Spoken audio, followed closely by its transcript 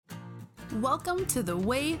Welcome to The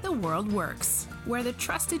Way the World Works, where the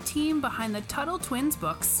trusted team behind the Tuttle Twins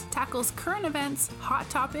books tackles current events, hot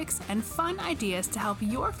topics, and fun ideas to help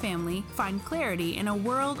your family find clarity in a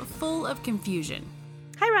world full of confusion.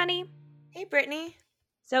 Hi, Ronnie. Hey, Brittany.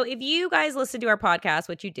 So if you guys listen to our podcast,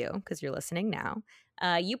 which you do because you're listening now,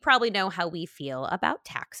 you probably know how we feel about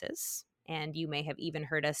taxes. And you may have even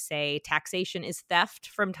heard us say taxation is theft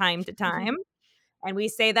from time to time. And we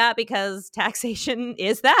say that because taxation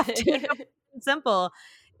is theft. Simple.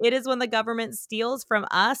 It is when the government steals from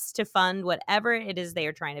us to fund whatever it is they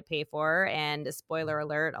are trying to pay for. And spoiler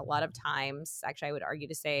alert, a lot of times, actually, I would argue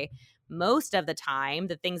to say most of the time,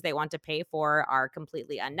 the things they want to pay for are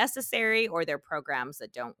completely unnecessary or they're programs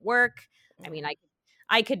that don't work. I mean,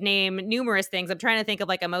 I could name numerous things. I'm trying to think of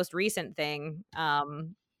like a most recent thing.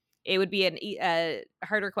 It would be a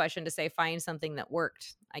harder question to say find something that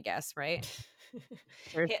worked, I guess, right?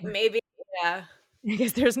 Maybe, yeah. I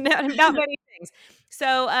guess there's not many things.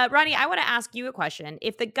 So, Ronnie, I want to ask you a question.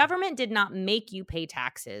 If the government did not make you pay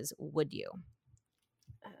taxes, would you?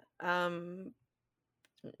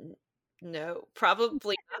 No,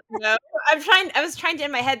 probably not. No, I was trying to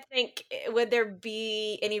in my head think, would there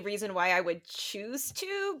be any reason why I would choose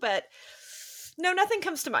to? But no, nothing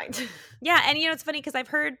comes to mind. Yeah, and it's funny because I've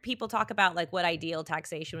heard people talk about like what ideal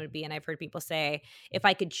taxation would be, and I've heard people say if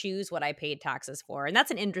I could choose what I paid taxes for, and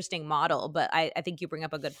that's an interesting model. But I think you bring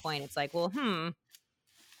up a good point. It's like, well,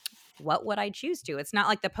 what would I choose to? It's not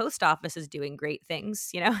like the post office is doing great things,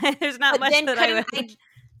 There's not much that I would.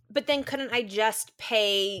 But then couldn't I just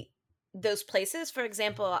pay those places? For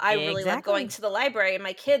example, I really love going to the library, and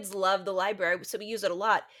my kids love the library, so we use it a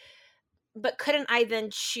lot. But couldn't I then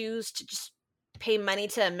choose to just pay money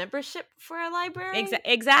to a membership for a library?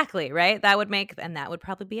 Exactly, right? That would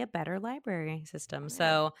probably be a better library system.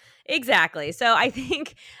 So exactly. So I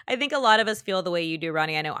think a lot of us feel the way you do,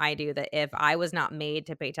 Ronnie. I know I do, that if I was not made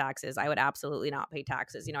to pay taxes, I would absolutely not pay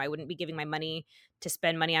taxes. I wouldn't be giving my money to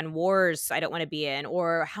spend money on wars I don't want to be in,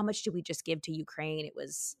 or how much did we just give to Ukraine?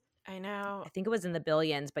 I know. I think it was in the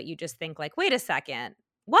billions, but you just think like, wait a second,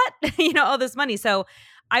 what? All this money. So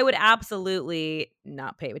I would absolutely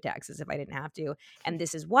not pay with taxes if I didn't have to. And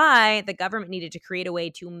this is why the government needed to create a way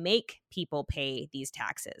to make people pay these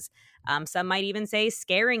taxes. Some might even say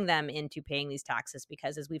scaring them into paying these taxes,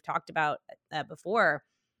 because as we've talked about before,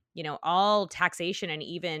 all taxation and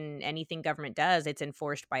even anything government does, it's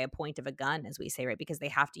enforced by a point of a gun, as we say, right? Because they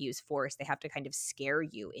have to use force. They have to kind of scare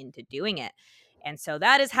you into doing it. And so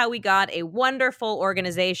that is how we got a wonderful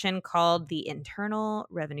organization called the Internal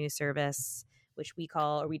Revenue Service, which we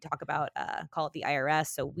talk about, call it the IRS.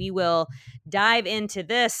 So we will dive into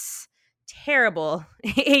this terrible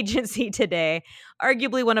agency today,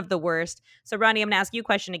 arguably one of the worst. So Ronnie, I'm going to ask you a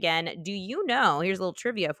question again. Do you know, here's a little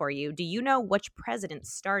trivia for you. Do you know which president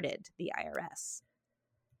started the IRS?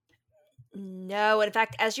 No, in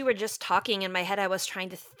fact, as you were just talking in my head, I was trying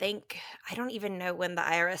to think. I don't even know when the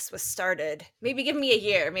IRS was started. Maybe give me a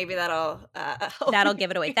year. Maybe that'll give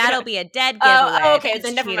it away. That'll be a dead giveaway. Oh, okay,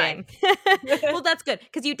 then never mind. Well, that's good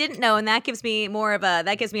because you didn't know, and that gives me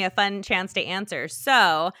a fun chance to answer.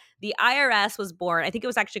 So the IRS was born, I think it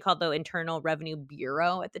was actually called the Internal Revenue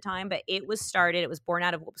Bureau at the time, but it was born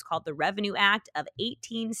out of what was called the Revenue Act of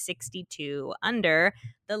 1862 under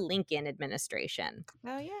the Lincoln administration.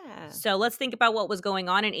 Oh, yeah. So let's think about what was going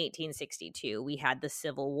on in 1862. We had the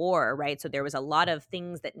Civil War, right? So there was a lot of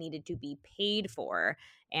things that needed to be paid for.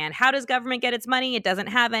 And how does government get its money? It doesn't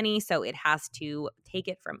have any, so it has to take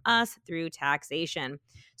it from us through taxation.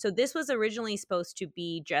 So this was originally supposed to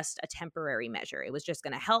be just a temporary measure. It was just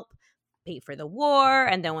going to help pay for the war.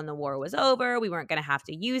 And then when the war was over, we weren't going to have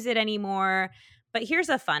to use it anymore. But here's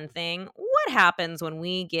a fun thing. What happens when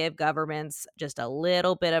we give governments just a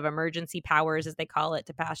little bit of emergency powers, as they call it,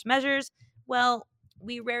 to pass measures? Well,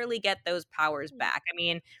 we rarely get those powers back. I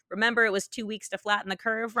mean, remember it was 2 weeks to flatten the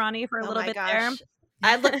curve, Ronnie, for a little bit there?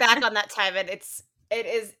 I look back on that time and it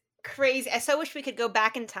is crazy. I so wish we could go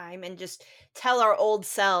back in time and just tell our old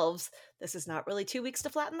selves, this is not really 2 weeks to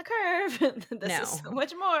flatten the curve. This is so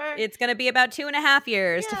much more. It's going to be about 2.5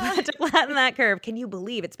 years to flatten that curve. Can you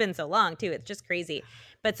believe it's been so long too? It's just crazy.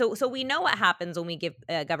 But so we know what happens when we give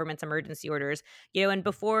governments emergency orders, and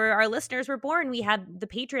before our listeners were born, we had the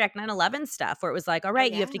Patriot Act 9/11 stuff where it was like, all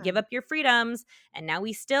right, you have to give up your freedoms. And now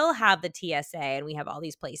we still have the TSA and we have all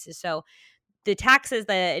these places. So the taxes,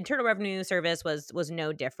 the Internal Revenue Service was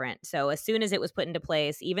no different. So as soon as it was put into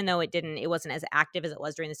place, even though it wasn't as active as it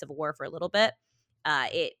was during the Civil War for a little bit,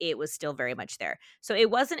 it was still very much there. So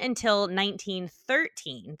it wasn't until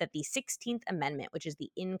 1913 that the 16th Amendment, which is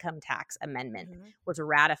the income tax amendment, was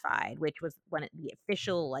ratified, which was when the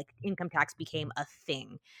official income tax became a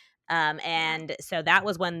thing. And so that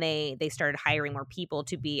was when they started hiring more people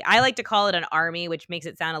to be, I like to call it an army, which makes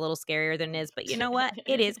it sound a little scarier than it is. But you know what?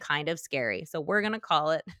 It is kind of scary. So we're going to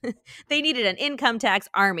call it, they needed an income tax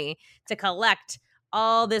army to collect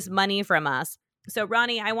all this money from us. So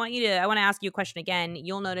Ronnie, I want to ask you a question again.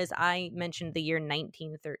 You'll notice I mentioned the year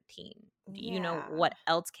 1913. Do you know what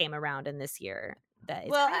else came around in this year that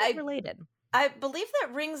is kind of related? I believe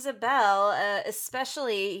that rings a bell,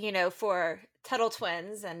 especially, for Tuttle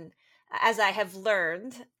twins. And as I have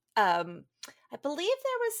learned, I believe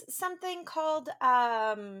there was something called,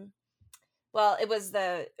 it was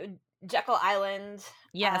the Jekyll Island.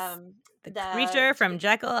 Yes. The creature from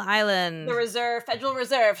Jekyll Island. The Federal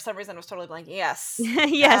Reserve. For some reason, I was totally blanking. Yes.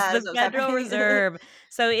 Yes, the Federal Reserve.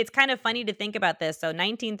 So it's kind of funny to think about this. So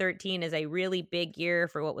 1913 is a really big year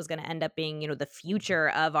for what was going to end up being, the future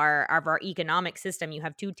of our economic system. You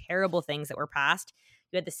have two terrible things that were passed.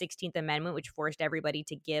 You had the 16th Amendment, which forced everybody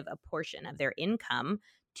to give a portion of their income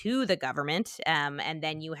to the government. And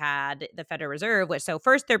then you had the Federal Reserve, which, so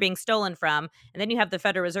first they're being stolen from, and then you have the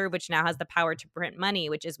Federal Reserve, which now has the power to print money,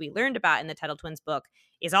 which, as we learned about in the Tuttle Twins book,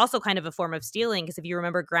 is also kind of a form of stealing. Because if you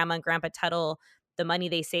remember Grandma and Grandpa Tuttle, the money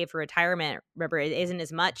they saved for retirement, remember, it isn't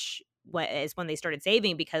as much as when they started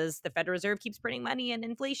saving, because the Federal Reserve keeps printing money and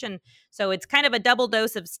inflation. So it's kind of a double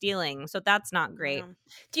dose of stealing. So that's not great.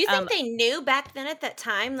 Do you think they knew back then at that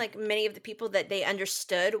time, like many of the people, that they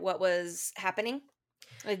understood what was happening?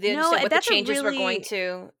 Like they understood what the changes were going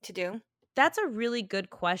to do? That's a really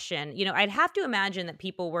good question. I'd have to imagine that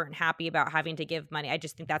people weren't happy about having to give money. I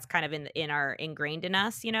just think that's kind of ingrained in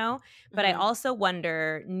us, But I also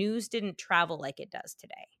wonder, news didn't travel like it does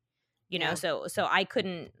today. So I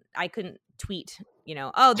couldn't tweet,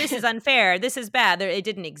 oh, this is unfair, this is bad. It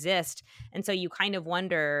didn't exist. And so you kind of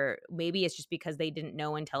wonder, maybe it's just because they didn't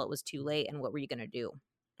know until it was too late, and what were you going to do?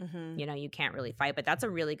 You can't really fight. But that's a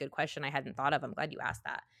really good question I hadn't thought of. I'm glad you asked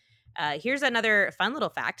that. Here's another fun little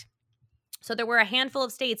fact. So there were a handful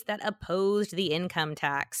of states that opposed the income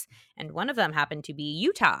tax, and one of them happened to be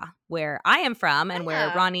Utah, where I am from, and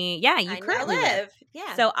where Ronnie, you currently live.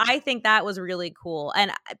 Yeah. So I think that was really cool.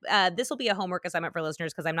 And this will be a homework assignment for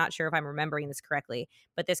listeners, because I'm not sure if I'm remembering this correctly,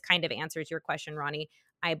 but this kind of answers your question, Ronnie.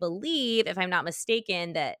 I believe, if I'm not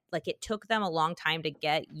mistaken, that it took them a long time to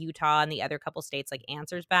get Utah and the other couple states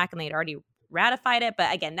answers back, and they'd already ratified it.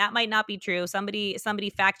 But again, that might not be true. Somebody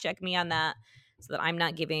fact check me on that, so that I'm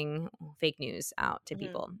not giving fake news out to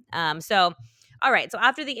people. All right. So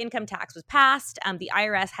after the income tax was passed, the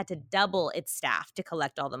IRS had to double its staff to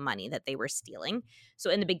collect all the money that they were stealing. So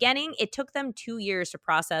in the beginning, it took them 2 years to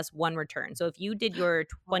process one return. So if you did your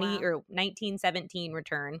 1917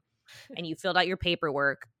 return and you filled out your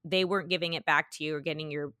paperwork, they weren't giving it back to you, or getting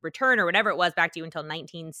your return or whatever it was back to you, until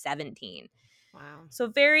 1917. Wow. So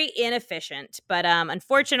very inefficient. But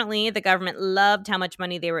unfortunately, the government loved how much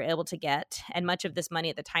money they were able to get. And much of this money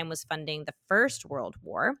at the time was funding the First World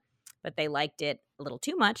War. But they liked it a little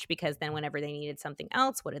too much, because then whenever they needed something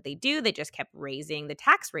else, what did they do? They just kept raising the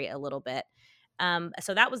tax rate a little bit.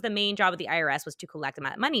 So that was the main job of the IRS, was to collect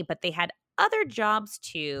that money. But they had other jobs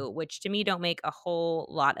too, which to me don't make a whole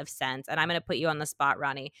lot of sense. And I'm going to put you on the spot,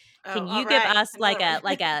 Ronnie. Can you give us like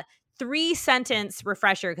a 3-sentence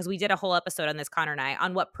refresher, because we did a whole episode on this, Connor and I,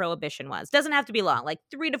 on what prohibition was? Doesn't have to be long,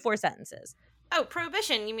 3 to 4 sentences. Oh,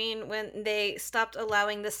 prohibition. You mean when they stopped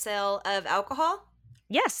allowing the sale of alcohol?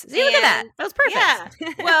 Yes. See, look at that. That was perfect.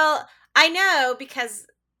 Yeah. Well, I know, because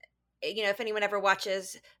if anyone ever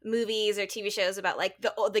watches movies or TV shows about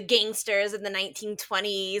the gangsters in the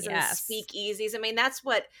 1920s and speakeasies, I mean, that's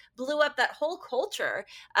what blew up that whole culture.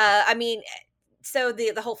 So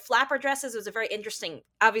the whole flapper dresses was a very interesting,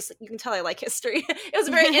 obviously you can tell I like history. It was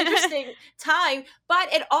a very interesting time,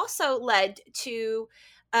 but it also led to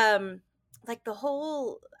the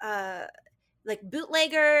whole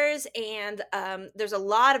bootleggers, and there's a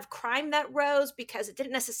lot of crime that rose, because it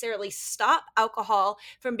didn't necessarily stop alcohol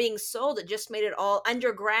from being sold. It just made it all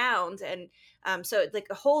underground. And so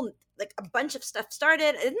a bunch of stuff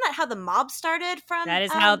started. Isn't that how the mob started from? That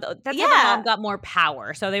is how the mob got more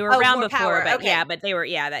power. So they were around before, power. But okay. but they were,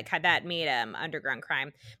 that made underground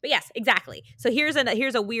crime. But yes, exactly. So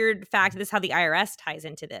here's a weird fact. This is how the IRS ties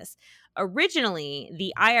into this. Originally,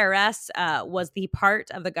 the IRS was the part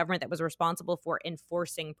of the government that was responsible for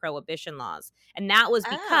enforcing prohibition laws. And that was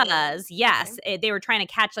because, they were trying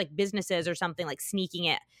to catch businesses or something, sneaking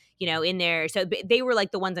it, in there. So they were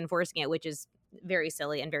the ones enforcing it, which is very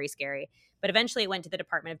silly and very scary. But eventually it went to the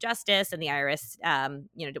Department of Justice, and the IRS,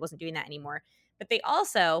 wasn't doing that anymore. But they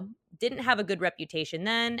also didn't have a good reputation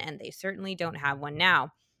then, and they certainly don't have one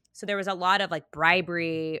now. So there was a lot of like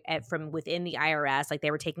bribery from within the IRS. Like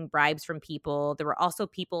they were taking bribes from people. There were also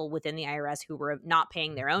people within the IRS who were not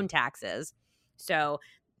paying their own taxes. So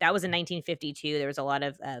that was in 1952. There was a lot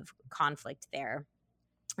of conflict there.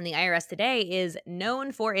 And the IRS today is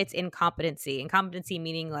known for its incompetency. Incompetency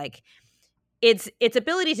meaning like its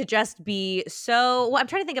ability to just be so, well, I'm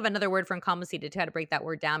trying to think of another word for incompetency to try to break that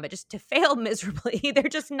word down, but just to fail miserably. They're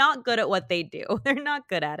just not good at what they do. They're not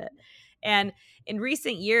good at it. And in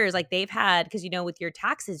recent years, like they've had, because with your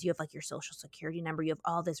taxes, you have like your social security number, you have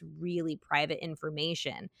all this really private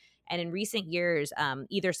information. And in recent years,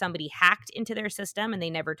 either somebody hacked into their system and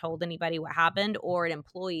they never told anybody what happened, or an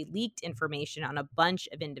employee leaked information on a bunch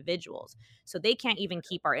of individuals. So they can't even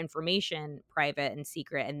keep our information private and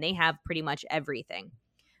secret, and they have pretty much everything.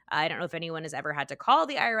 I don't know if anyone has ever had to call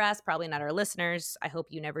the IRS, probably not our listeners. I hope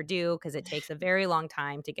you never do, because it takes a very long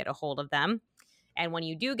time to get a hold of them. And when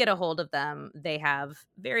you do get a hold of them, they have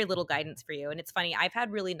very little guidance for you. And it's funny, I've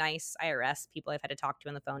had really nice IRS people I've had to talk to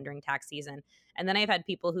on the phone during tax season. And then I've had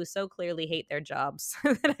people who so clearly hate their jobs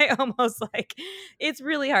that I almost like, it's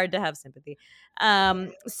really hard to have sympathy.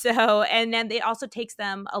 And then it also takes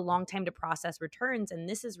them a long time to process returns. And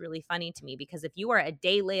this is really funny to me, because if you are a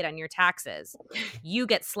day late on your taxes, you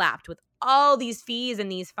get slapped with all these fees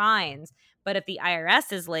and these fines. But if the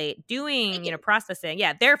IRS is late doing, processing,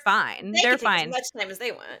 they're fine. They're fine. As much time as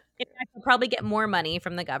they want. In fact, they'll probably get more money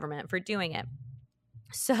from the government for doing it.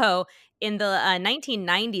 So in the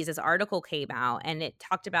 1990s, this article came out, and it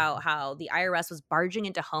talked about how the IRS was barging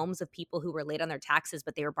into homes of people who were late on their taxes,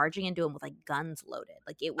 but they were barging into them with like guns loaded.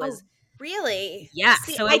 Like it was really, yeah.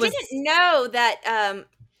 See, so I didn't know that.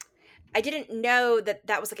 I didn't know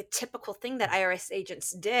that was like a typical thing that IRS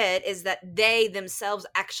agents did, is that they themselves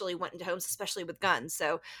actually went into homes, especially with guns.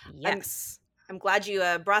 So yes, I'm glad you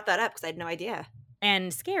brought that up, because I had no idea.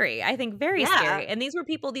 And scary. I think very scary. And these were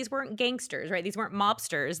people, these weren't gangsters, right? These weren't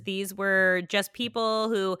mobsters. These were just people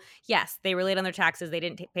who, yes, they were late on their taxes. They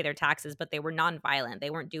didn't pay their taxes, but they were nonviolent.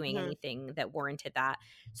 They weren't doing anything that warranted that.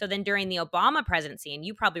 So then during the Obama presidency, and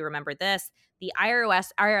you probably remember this, the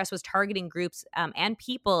IRS was targeting groups and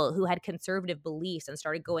people who had conservative beliefs and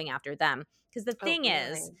started going after them. Because the thing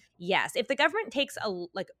is, yes, if the government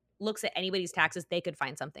looks at anybody's taxes, they could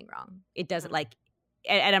find something wrong. It doesn't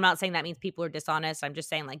and I'm not saying that means people are dishonest. I'm just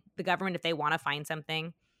saying, like, the government, if they want to find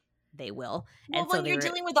something, they will. Well, when you're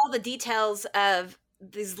dealing with all the details of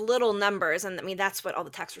these little numbers, and I mean, that's what all the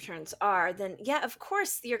tax returns are, then of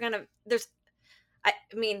course you're going to,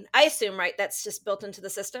 I assume, right, that's just built into the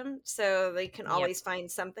system, so they can always find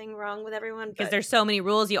something wrong with everyone. Because there's so many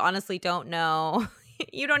rules, you honestly don't know.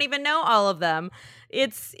 You don't even know all of them.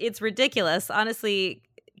 It's ridiculous. Honestly,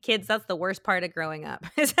 kids, that's the worst part of growing up,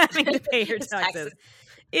 is having to pay your taxes.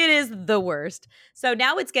 It is the worst. So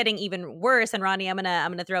now it's getting even worse. And Ronnie, I'm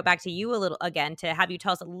gonna throw it back to you a little again to have you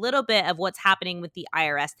tell us a little bit of what's happening with the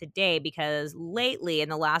IRS today, because lately, in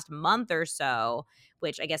the last month or so,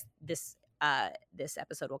 which I guess this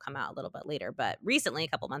episode will come out a little bit later, but recently, a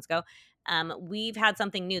couple months ago, we've had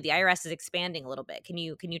something new. The IRS is expanding a little bit. Can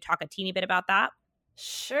you talk a teeny bit about that?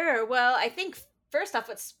 Sure. Well, I think first off,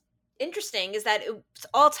 what's interesting is that it's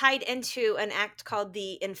all tied into an act called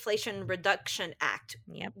the Inflation Reduction Act,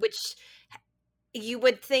 which you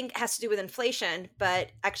would think has to do with inflation,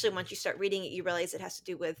 but actually once you start reading it, you realize it has to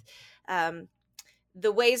do with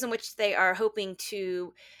the ways in which they are hoping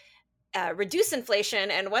to reduce inflation.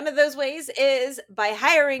 And one of those ways is by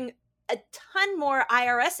hiring a ton more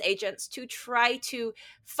IRS agents to try to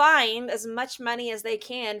find as much money as they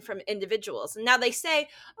can from individuals. And now they say,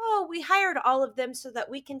 we hired all of them so that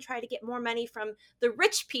we can try to get more money from the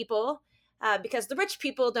rich people, because the rich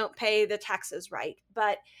people don't pay the taxes right.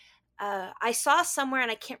 But I saw somewhere,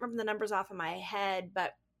 and I can't remember the numbers off of my head,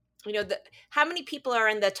 but how many people are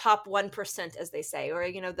in the top 1%, as they say,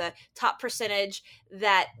 or the top percentage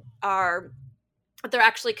that they're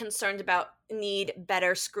actually concerned about, need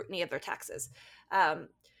better scrutiny of their taxes.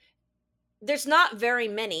 There's not very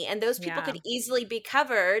many, and those people could easily be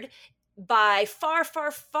covered by far,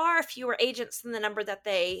 far, far fewer agents than the number that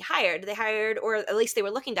they hired. They hired, or at least they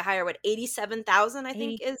were looking to hire, 87,000, I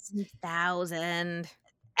think, is 1,000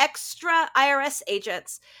 extra IRS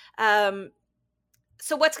agents.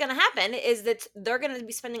 So what's going to happen is that they're going to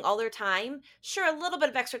be spending all their time, sure, a little bit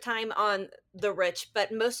of extra time on the rich,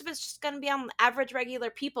 but most of it's just going to be on average, regular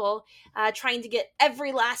people trying to get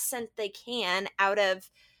every last cent they can out of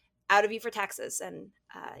you for taxes. And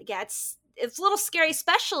it's a little scary,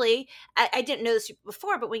 especially, I didn't know this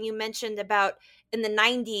before, but when you mentioned about in the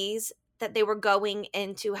 90s that they were going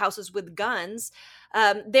into houses with guns,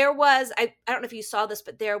 there was, I don't know if you saw this,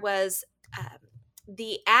 but there was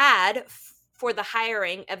the ad for the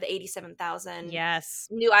hiring of the 87,000 Yes.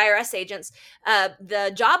 new IRS agents,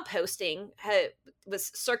 the job posting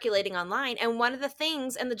was circulating online. And one of the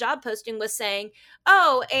things in the job posting was saying,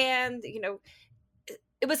 oh, and,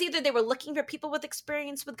 it was either they were looking for people with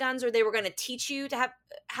experience with guns, or they were going to teach you to have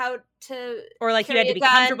how to Or like you had carry to a be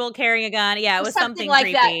gun, comfortable carrying a gun. Yeah, it or was something something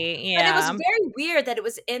like that. creepy. But it was Yeah. very weird that it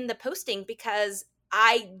was in the posting, because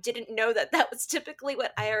I didn't know that was typically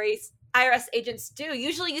what IRS agents do.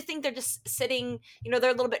 Usually you think they're just sitting, they're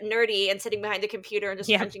a little bit nerdy and sitting behind a computer and just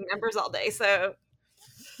crunching numbers all day. So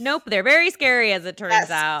nope, they're very scary, as it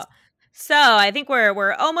turns out. So I think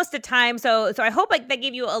we're almost at time. So I hope that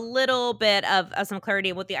gave you a little bit of some clarity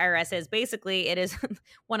of what the IRS is. Basically, it is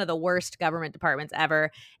one of the worst government departments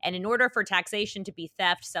ever. And in order for taxation to be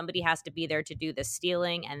theft, somebody has to be there to do the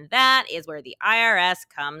stealing. And that is where the IRS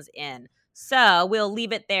comes in. So we'll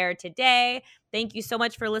leave it there today. Thank you so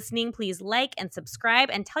much for listening. Please like and subscribe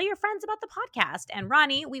and tell your friends about the podcast. And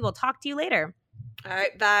Ronnie, we will talk to you later. All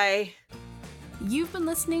right, bye. You've been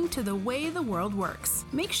listening to The Way the World Works.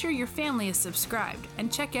 Make sure your family is subscribed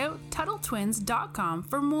and check out TuttleTwins.com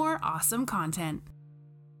for more awesome content.